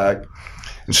comes back.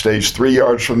 And stays 3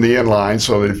 yards from the end line,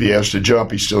 so that if he has to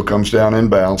jump, he still comes down in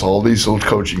bounds. All these little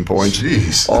coaching points.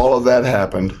 Jeez. All of that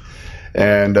happened.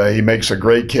 And he makes a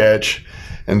great catch.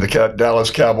 And the Dallas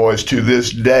Cowboys, to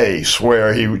this day,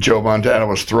 swear Joe Montana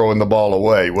was throwing the ball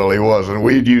away. Well, he wasn't.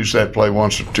 We'd used that play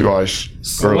once or twice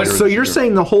earlier. So you're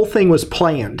saying the whole thing was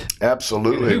planned?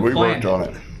 Absolutely. We worked on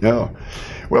it. Yeah.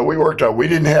 Well, we worked out. We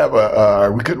didn't have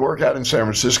we couldn't work out in San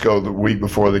Francisco the week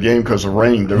before the game because of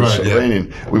rain. There was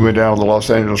raining. We went down to the Los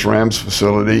Angeles Rams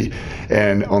facility,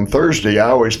 and on Thursday,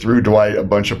 I always threw Dwight a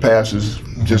bunch of passes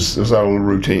just as our little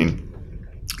routine.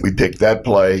 We picked that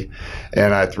play,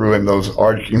 and I threw him those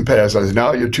arcing passes. I said,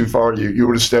 "No, you're too far. You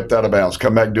would have stepped out of bounds.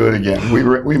 Come back, do it again."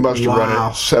 We must have run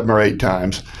it 7 or 8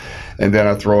 times, and then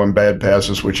I throw him bad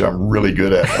passes, which I'm really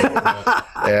good at.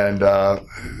 And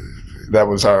that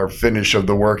was our finish of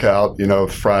the workout.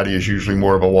 Friday is usually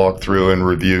more of a walkthrough and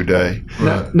review day.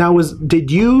 Now, did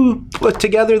you put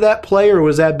together that play, or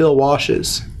was that Bill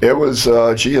Walsh's? It was,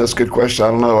 that's a good question.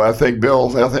 I don't know. I think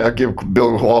I give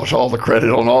Bill Walsh all the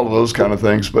credit on all of those kind of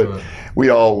things, but we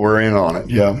all were in on it,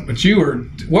 yeah. But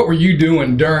what were you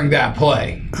doing during that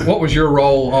play? What was your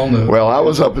role on the... Well, I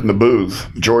was up in the booth.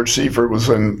 George Seifert was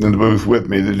in the booth with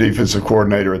me, the defensive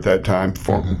coordinator at that time.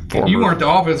 You weren't the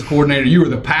offensive coordinator. You were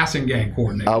the passing game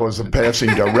coordinator. I was the passing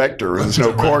director. There's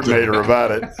no coordinator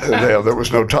about it. There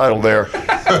was no title there.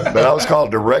 But I was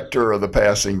called director of the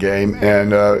passing game.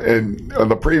 And on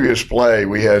the previous play,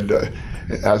 we had,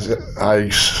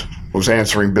 I was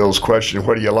answering Bill's question,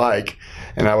 what do you like?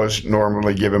 And I was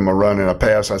normally give him a run and a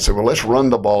pass. I said, well, let's run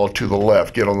the ball to the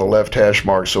left, get on the left hash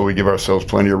mark so we give ourselves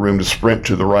plenty of room to sprint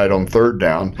to the right on third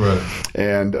down. Right.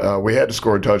 And we had to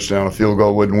score a touchdown. A field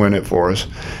goal wouldn't win it for us.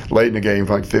 Late in the game,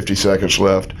 like 50 seconds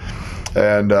left.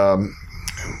 And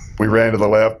we ran to the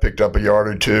left, picked up a yard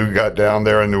or two, got down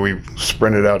there, and then we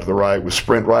sprinted out to the right with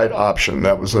sprint right option.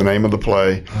 That was the name of the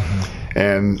play.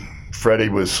 And Freddie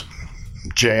was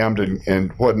jammed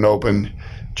and wasn't open.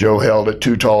 Joe held it.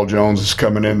 Too Tall Jones is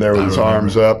coming in there with his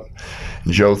arms up.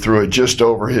 Joe threw it just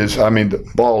over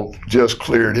the ball just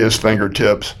cleared his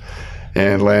fingertips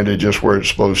and landed just where it's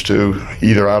supposed to,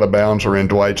 either out of bounds or in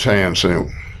Dwight's hands. So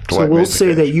we'll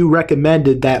say that you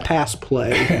recommended that pass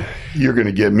play. You're going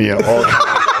to get me an all.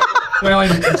 Well,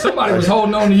 and somebody was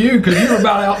holding on to you because you were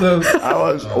about out the... I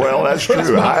was. Well, that's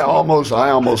true. I almost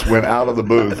went out of the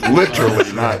booth,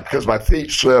 literally, not because my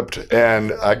feet slipped,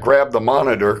 and I grabbed the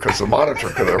monitor because the monitor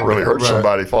could have really hurt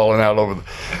somebody falling out over.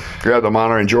 Grabbed the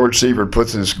monitor, and George Seifert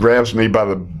grabs me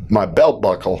by my belt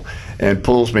buckle and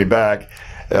pulls me back.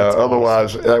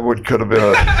 Otherwise, that could have been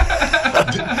a...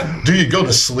 Do you go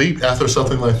to sleep after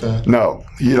something like that? No,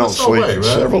 you don't sleep for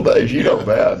several days. You know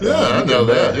that. Yeah, I know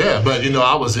that. Yeah, but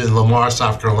I was in Lamar,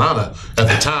 South Carolina at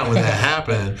the time when that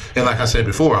happened, and like I said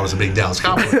before, I was a big Dallas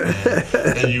Cowboys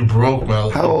fan. And you broke my.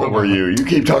 How old were you? You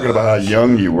keep talking about how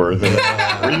young you were.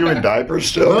 Were you in diapers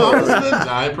still? No, I was in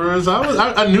diapers.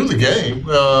 I knew the game,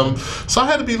 so I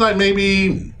had to be like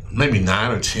maybe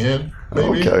 9 or 10.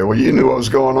 Maybe. Okay, well, you knew what was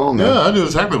going on there. Yeah, I knew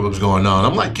exactly what was going on.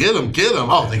 I'm like, get him.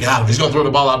 Oh, they got him. He's going to throw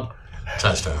the ball out.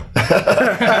 Touchdown.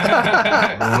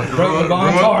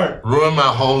 Ruined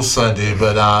my whole Sunday,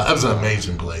 but that was an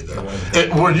amazing play, though.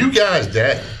 And were you guys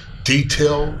that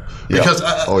detailed? Because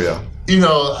I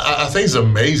think it's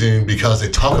amazing because they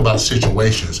talk about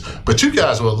situations, but you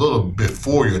guys were a little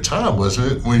before your time,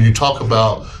 wasn't it? When you talk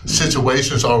about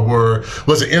situations, or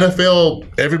was the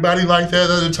NFL everybody like that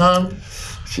at the time?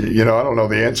 I don't know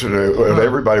the answer to what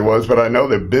everybody was, but I know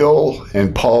that Bill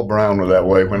and Paul Brown were that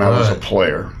way when I was a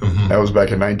player. Mm-hmm. That was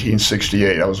back in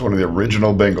 1968. I was one of the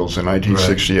original Bengals in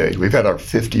 1968. Right. We've had our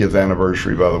 50th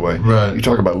anniversary, by the way. Right. You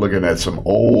talk about looking at some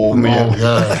old men.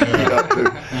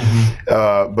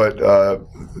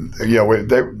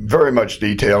 They're very much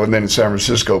detailed. And then in San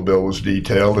Francisco, Bill was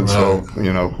detailed. And so,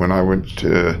 when I went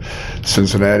to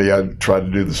Cincinnati, I tried to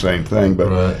do the same thing.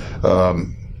 But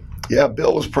Yeah,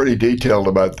 Bill was pretty detailed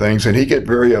about things, and he'd get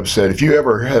very upset. If you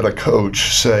ever had a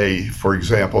coach say, for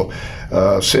example,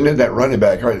 send in that running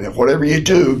back, right, whatever you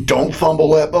do, don't fumble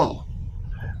that ball.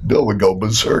 Bill would go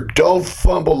berserk. Don't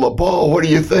fumble the ball. What do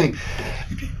you think?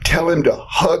 Tell him to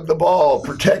hug the ball,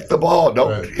 protect the ball.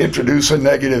 Don't introduce a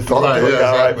negative thought to a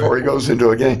guy right before he goes into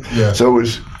a game. Yeah. So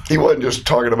he wasn't just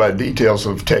talking about details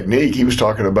of technique. He was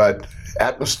talking about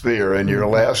atmosphere and your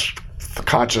last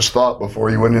conscious thought before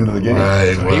you went into the game.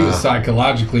 Right. So he was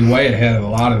psychologically way ahead of a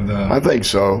lot of the. I think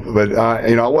so, but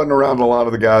I wasn't around a lot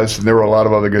of the guys, and there were a lot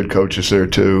of other good coaches there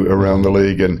too around the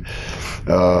league, and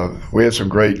we had some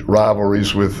great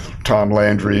rivalries with Tom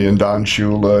Landry and Don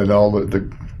Shula and all the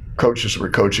coaches that were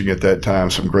coaching at that time.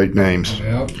 Some great names.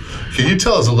 Yep. Can you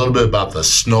tell us a little bit about the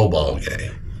snowball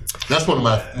game? That's one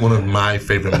of my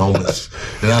favorite moments,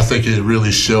 and I think it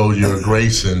really showed your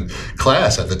grace in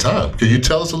class at the time. Can you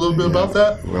tell us a little bit about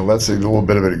that? Well, that's a little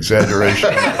bit of an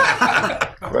exaggeration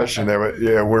question there. But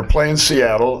yeah, we're playing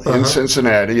Seattle in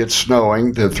Cincinnati. It's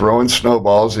snowing. They're throwing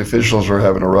snowballs. The officials were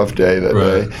having a rough day that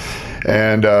day.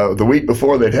 And the week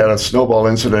before, they'd had a snowball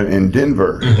incident in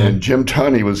Denver, and Jim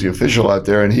Tunney was the official out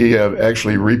there, and he had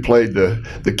actually replayed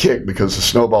the kick because the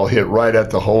snowball hit right at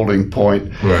the holding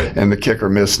point, and the kicker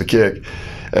missed the kick.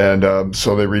 And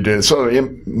so they redid it. So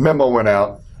the memo went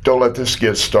out, don't let this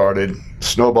get started.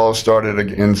 Snowball started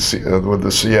again with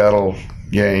the Seattle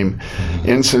game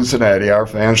in Cincinnati, our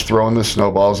fans throwing the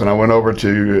snowballs, and I went over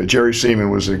to Jerry Seaman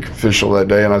was the official that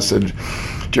day, and I said,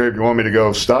 Jerry, if you want me to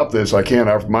go stop this, I can.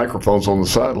 Our microphone's on the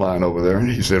sideline over there. And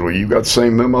he said, well, you got the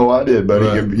same memo I did, buddy.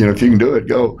 If you can do it,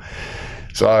 go.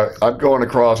 So I'm going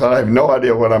across. I have no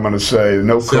idea what I'm going to say.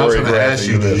 No choreographing. I was going to ask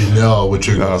you, do you know what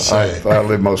you're going to say? I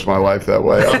live most of my life that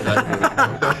way.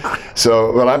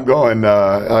 So, but I'm going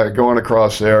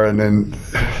across there, and then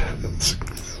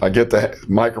I get the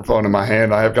microphone in my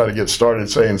hand. I've got to get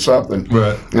started saying something.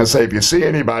 Right. And I say, if you see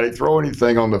anybody throw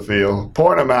anything on the field,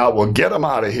 point them out. We'll get them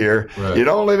out of here. Right. You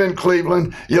don't live in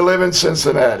Cleveland. You live in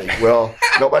Cincinnati. Well,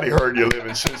 nobody heard you live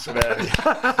in Cincinnati. And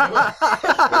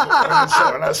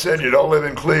I said, you don't live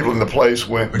in Cleveland. The place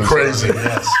went crazy.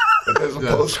 Yes. But there's a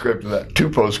postscript to that.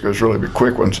 Two postscripts, really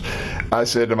quick ones. I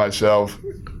said to myself,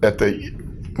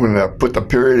 when I put the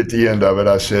period at the end of it,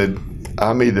 I said,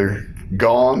 I'm either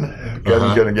gone,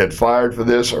 I'm going to get fired for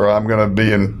this, or I'm going to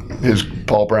be in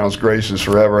Paul Brown's graces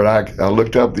forever. And I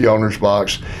looked up the owner's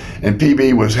box, and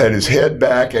PB had his head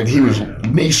back, and he was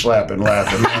knee slapping,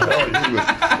 laughing.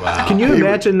 Can you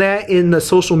imagine that in the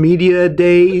social media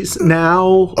days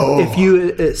now? If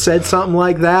you said something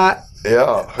like that?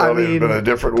 Yeah, well, it's been a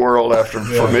different world for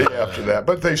me after that.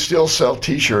 But they still sell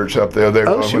T-shirts up there.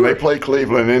 When they play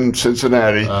Cleveland in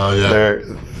Cincinnati,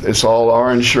 it's all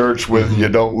orange shirts with "You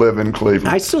don't live in Cleveland."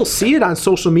 I still see it on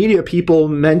social media. People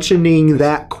mentioning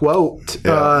that quote.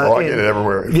 I get it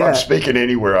everywhere. If I'm speaking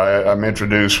anywhere, I'm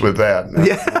introduced with that.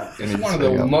 It's one of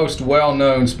the most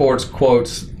well-known sports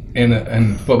quotes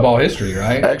in football history,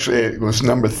 right? Actually, it was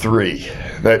number 3.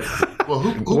 Well,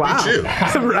 who beat you?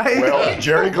 Right. Well,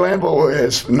 Jerry Glanville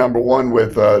is number 1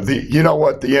 with the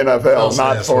NFL,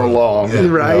 not for long. Yeah.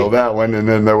 Right. That one, and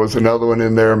then there was another one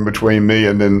in there in between me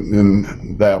and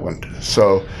then that one.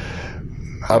 So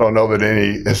I don't know that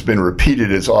any has been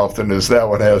repeated as often as that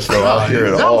one has, though. I hear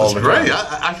it all the time.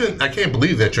 That was great. I can't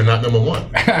believe that you're not number 1.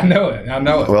 I know it.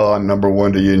 Well, I'm number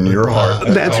 1 to you in your heart.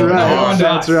 That's right.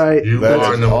 That's right.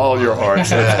 That's all your heart.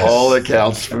 That's all that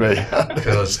counts for me.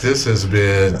 Because this has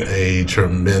been a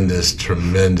tremendous,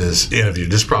 tremendous interview.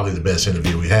 This is probably the best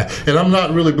interview we had. And I'm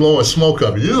not really blowing smoke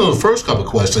up. The first couple of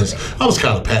questions, I was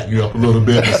kind of patting you up a little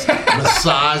bit,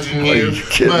 massaging you.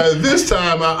 But this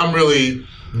time, I'm really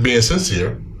being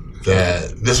sincere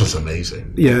that this was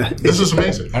amazing. Yeah. This was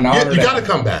amazing. You got to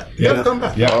come back. You got to come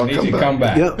back. Yeah, I need to come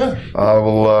back. Yeah.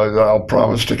 I'll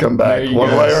promise to come back one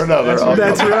way or another.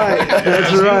 That's right.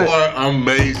 That's right. You are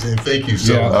amazing. Thank you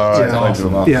so much. All right.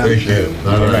 Awesome. Thank you.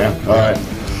 All right.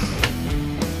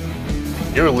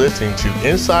 You're listening to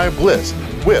Inside Blitz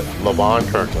with LaVon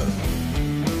Kirkland.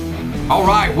 All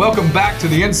right, welcome back to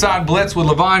the Inside Blitz with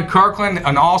LaVon Kirkland.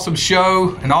 An awesome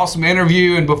show, an awesome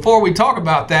interview. And before we talk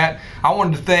about that, I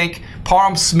wanted to thank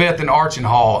Parham Smith and Archin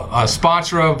Hall, a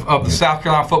sponsor of the South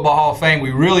Carolina Football Hall of Fame.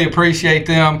 We really appreciate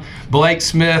them. Blake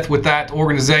Smith with that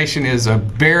organization is a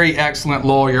very excellent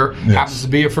lawyer. Yes. Happens to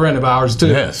be a friend of ours, too.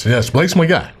 Yes, Blake's my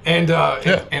guy. And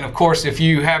of course, if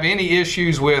you have any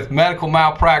issues with medical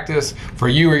malpractice for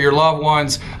you or your loved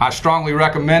ones, I strongly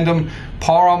recommend them.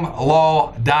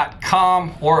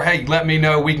 parhamlaw.com, or hey, let me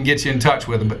know, we can get you in touch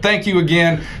with them. But thank you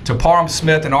again to Parham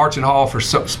Smith and Arch and Hall for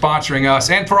sponsoring us,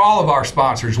 and for all of our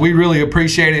sponsors. We really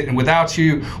appreciate it, and without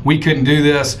you, we couldn't do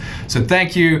this. So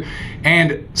thank you.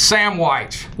 And Sam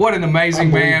Wyche, what an amazing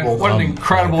man. What an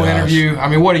incredible interview. I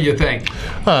mean, what do you think?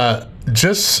 I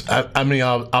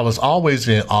was always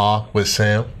in awe with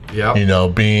Sam.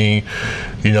 Yep. Being,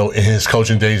 in his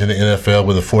coaching days in the NFL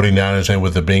with the 49ers and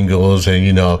with the Bengals.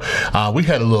 And, we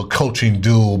had a little coaching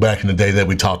duel back in the day that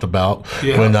we talked about.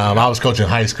 Yeah. When I was coaching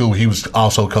high school, he was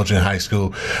also coaching high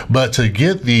school. But to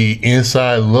get the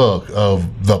inside look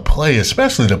of the play,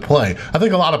 especially the play, I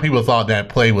think a lot of people thought that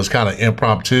play was kind of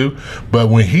impromptu. But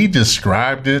when he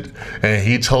described it and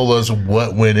he told us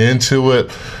what went into it,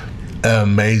 an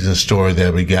amazing story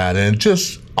that we got. And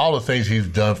just all the things he's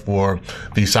done for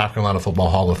the South Carolina Football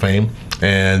Hall of Fame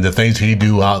and the things he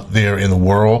do out there in the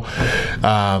world.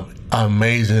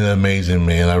 Amazing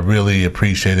man. I really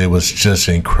appreciate it. It was just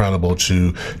incredible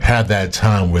to have that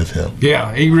time with him.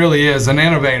 Yeah, he really is an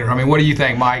innovator. I mean, what do you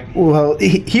think, Mike? Well,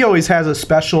 he always has a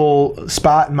special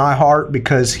spot in my heart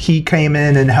because he came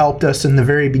in and helped us in the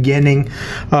very beginning.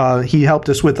 He helped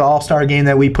us with the All-Star game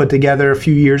that we put together a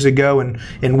few years ago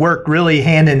and worked really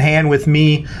hand in hand with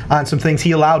me on some things.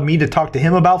 He allowed me to talk to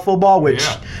him about football, which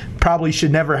probably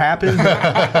should never happen.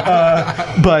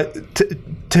 But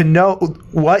to know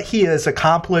what he has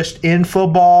accomplished in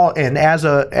football and as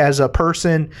a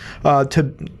person,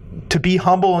 to be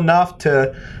humble enough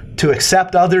to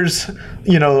accept others,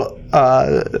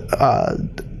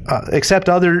 accept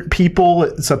other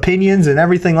people's opinions and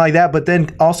everything like that, but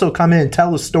then also come in and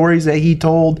tell the stories that he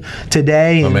told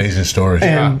today. Amazing stories.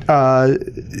 And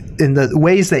in the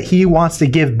ways that he wants to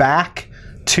give back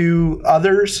to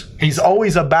others. He's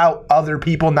always about other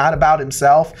people, not about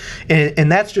himself.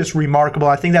 And that's just remarkable.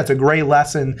 I think that's a great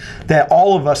lesson that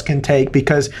all of us can take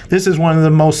because this is one of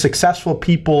the most successful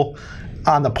people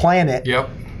on the planet. Yep.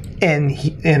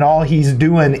 And all he's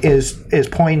doing is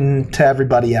pointing to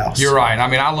everybody else. You're right. I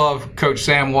mean, I love Coach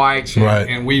Sam Wyche,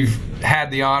 and we've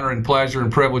had the honor and pleasure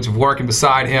and privilege of working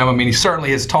beside him. I mean, he certainly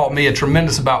has taught me a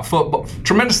tremendous about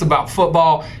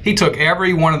football. He took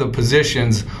every one of the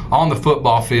positions on the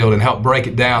football field and helped break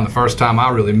it down the first time I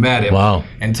really met him. Wow.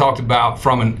 And talked about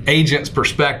from an agent's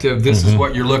perspective, this is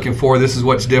what you're looking for. This is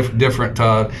what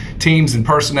different teams and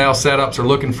personnel setups are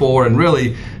looking for, and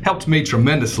really helped me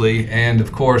tremendously. And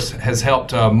of course, has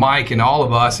helped Mike and all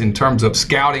of us in terms of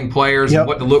scouting players and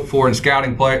what to look for in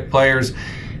scouting players.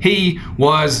 He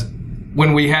was,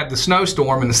 when we had the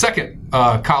snowstorm in the second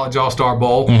College All-Star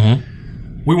Bowl,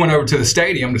 we went over to the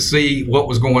stadium to see what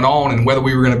was going on and whether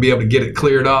we were going to be able to get it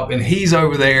cleared up. And he's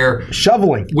over there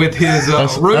shoveling with his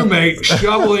roommate,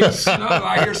 shoveling snow.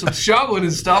 I hear some shoveling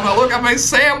and stuff.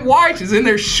 Sam Wyche is in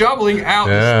there shoveling out.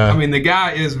 Yeah. I mean, the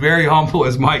guy is very humble,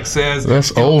 as Mike says.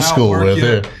 That's old school right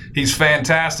there. He's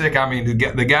fantastic. I mean,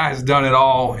 the guy has done it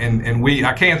all, and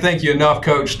I can't thank you enough,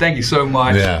 Coach. Thank you so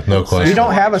much. Yeah, no question. We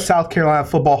don't have a South Carolina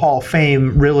Football Hall of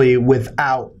Fame really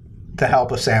without the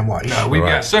help of Sam Wyche. No, we've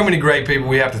got so many great people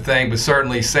we have to thank, but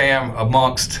certainly Sam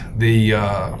amongst the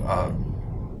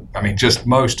just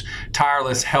most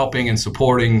tireless helping and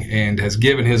supporting, and has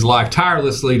given his life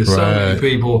tirelessly to so many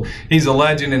people. He's a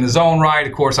legend in his own right.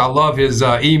 Of course, I love his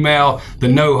email, the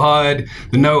no HUD,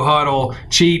 the no huddle,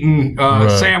 cheating.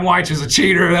 Sam Wyche is a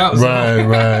cheater. That was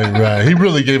right. He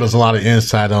really gave us a lot of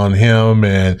insight on him,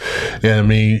 and I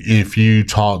mean, if you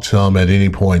talk to him at any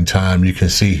point in time, you can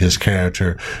see his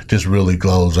character just really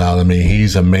glows out. I mean,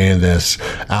 he's a man that's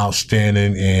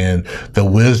outstanding, and the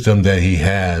wisdom that he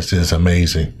has is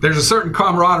amazing. There's a certain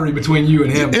camaraderie between you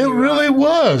and him. It really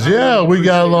was. Yeah, we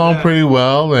got along pretty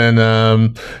well. And,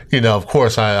 of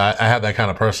course, I have that kind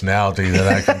of personality that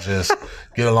I can just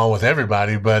get along with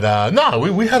everybody. But,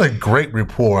 we had a great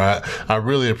rapport. I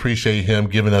really appreciate him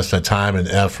giving us the time and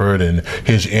effort and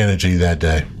his energy that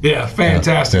day. Yeah,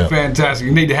 fantastic, fantastic.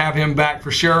 You need to have him back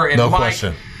for sure. And no Mike,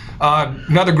 question.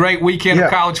 Another great weekend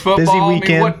of college football. Busy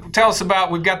weekend. Tell us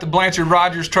about, we've got the Blanchard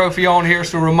Rogers Trophy on here,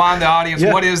 so remind the audience,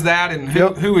 what is that, and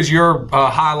who is your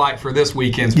highlight for this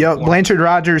weekend's performance? Blanchard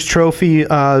Rogers Trophy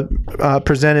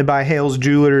presented by Hales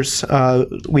Jewelers.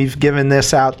 We've given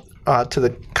this out to the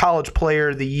College Player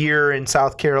of the Year in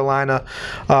South Carolina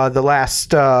the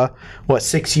last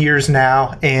 6 years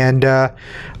now, and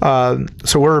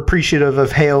so we're appreciative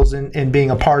of Hales and being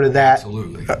a part of that.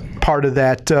 Absolutely. Part of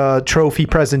that trophy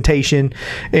presentation,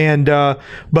 and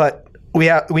but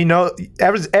we know,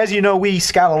 as you know, we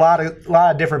scout a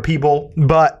lot of different people,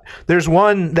 but there's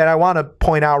one that I want to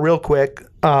point out real quick.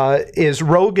 is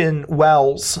Rogan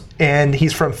Wells, and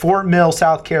he's from Fort Mill,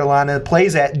 South Carolina.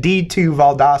 Plays at D2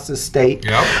 Valdosta State.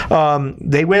 Yep.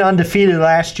 They went undefeated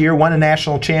last year, won a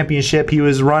national championship. He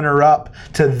was runner-up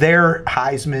to their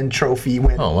Heisman Trophy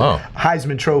win. Oh, wow.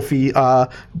 Heisman Trophy, the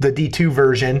D2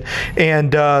 version,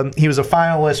 and he was a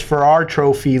finalist for our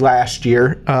trophy last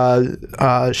year.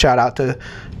 Shout out to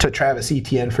Travis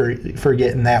Etienne for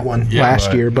getting that one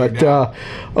last year. But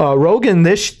Rogan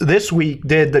this week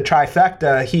did the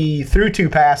trifecta. He threw 2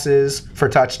 passes for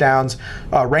touchdowns,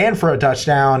 ran for a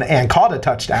touchdown, and caught a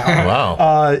touchdown.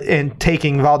 Wow. And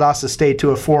taking Valdosta State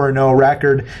to a 4-0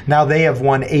 record. Now they have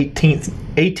won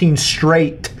 18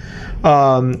 straight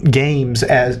games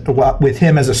with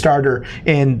him as a starter,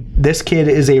 and this kid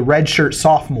is a redshirt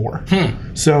sophomore.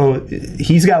 So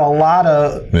he's got a lot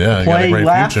of play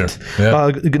left.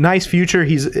 Nice future.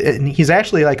 He's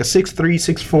actually like a 6'3",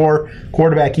 6'4"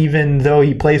 quarterback, even though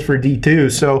he plays for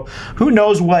D2. So who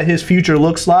knows what his future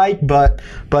looks like, but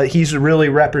he's really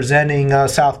representing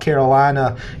South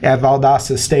Carolina at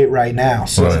Valdosta State right now.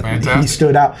 So he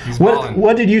stood out.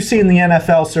 What did you see in the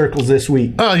NFL circles this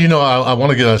week? I want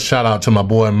to give a shout out to my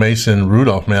boy Mason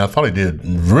Rudolph, man. I thought he did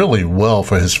really well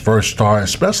for his first start,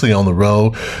 especially on the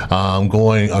road,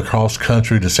 going across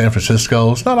country to San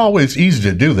Francisco. It's not always easy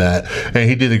to do that, and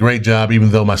he did a great job,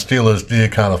 even though my Steelers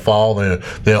did kind of fall. They're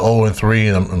 0-3,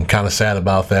 and I'm kind of sad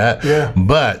about that. Yeah.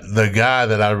 But the guy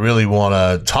that I really want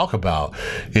to talk about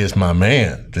is my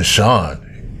man, Deshaun.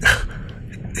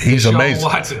 He's amazing.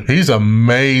 Watson. He's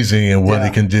amazing in what he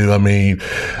can do. I mean,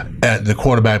 at the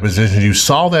quarterback position, you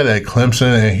saw that at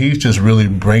Clemson, and he's just really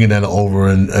bringing that over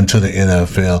into the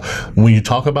NFL. When you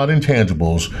talk about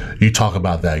intangibles, you talk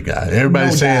about that guy.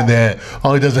 Everybody's saying that,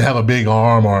 he doesn't have a big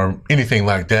arm or anything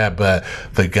like that, but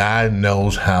the guy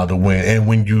knows how to win. And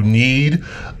when you need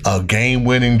a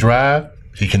game-winning drive,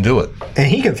 he can do it. And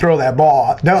he can throw that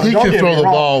ball. He can throw the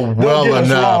ball well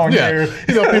enough.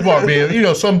 People are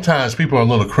being, sometimes people are a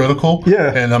little critical.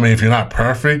 Yeah. And I mean, if you're not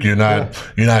perfect, you're not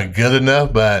good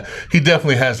enough, but he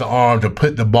definitely has the arm to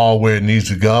put the ball where it needs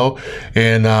to go.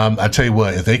 And I tell you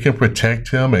what, if they can protect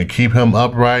him and keep him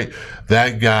upright,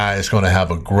 that guy is going to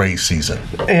have a great season.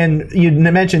 And you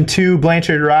mentioned 2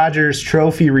 Blanchard Rogers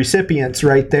Trophy recipients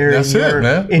right there. That's it,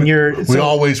 man. We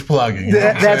always plug it.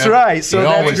 That's right. So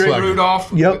that's great,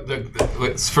 Rudolph. Yep.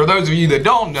 For those of you that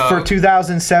don't know, for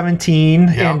 2017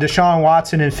 and Deshaun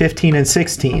Watson in 15 and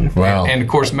 16. Wow. And of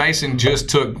course, Mason just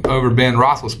took over Ben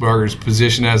Roethlisberger's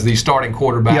position as the starting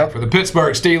quarterback for the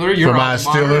Pittsburgh Steelers. For my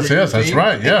Steelers, yes, that's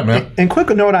right. Yeah, man. And quick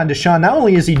note on Deshaun: not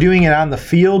only is he doing it on the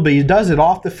field, but he does it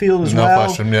off the field as well. No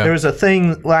question, yeah. There was a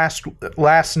thing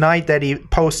last night that he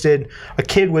posted. A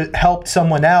kid helped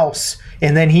someone else,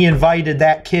 and then he invited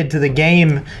that kid to the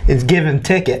game and gave him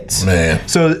tickets. Man.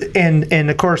 So and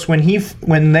of course when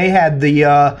they had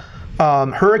the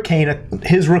hurricane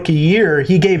his rookie year,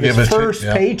 he gave his first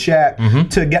paycheck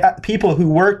to people who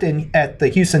worked at the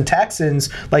Houston Texans,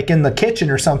 like in the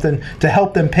kitchen or something, to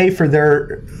help them pay for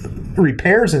their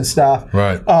repairs and stuff.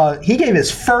 Right. He gave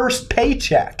his first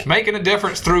paycheck. Making a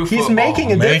difference through football. He's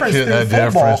making a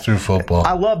difference through football.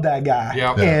 I love that guy.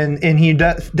 Yep. And he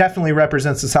definitely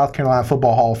represents the South Carolina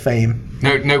Football Hall of Fame.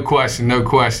 No question.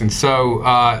 So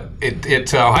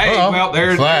there's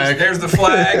the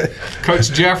flag.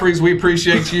 Coach Jeffries, we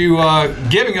appreciate you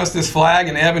giving us this flag,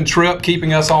 and Evan Tripp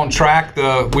keeping us on track.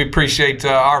 We appreciate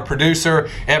our producer,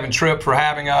 Evan Tripp, for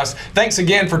having us. Thanks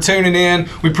again for tuning in.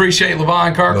 We appreciate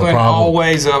Levon Kirkland. No problem.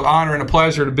 Always an honor and a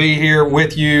pleasure to be here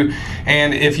with you.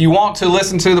 And if you want to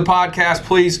listen to the podcast,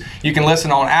 please, you can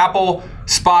listen on Apple,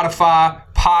 Spotify,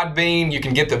 Podbean. You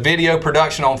can get the video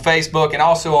production on Facebook and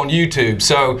also on YouTube.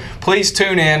 So please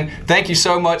tune in. Thank you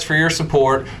so much for your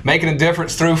support, making a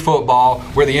difference through football.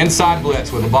 We're the Inside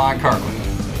Blitz with Levon Kirkland.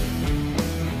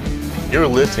 You're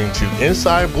listening to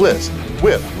Inside Blitz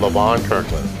with Levon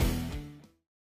Kirkland.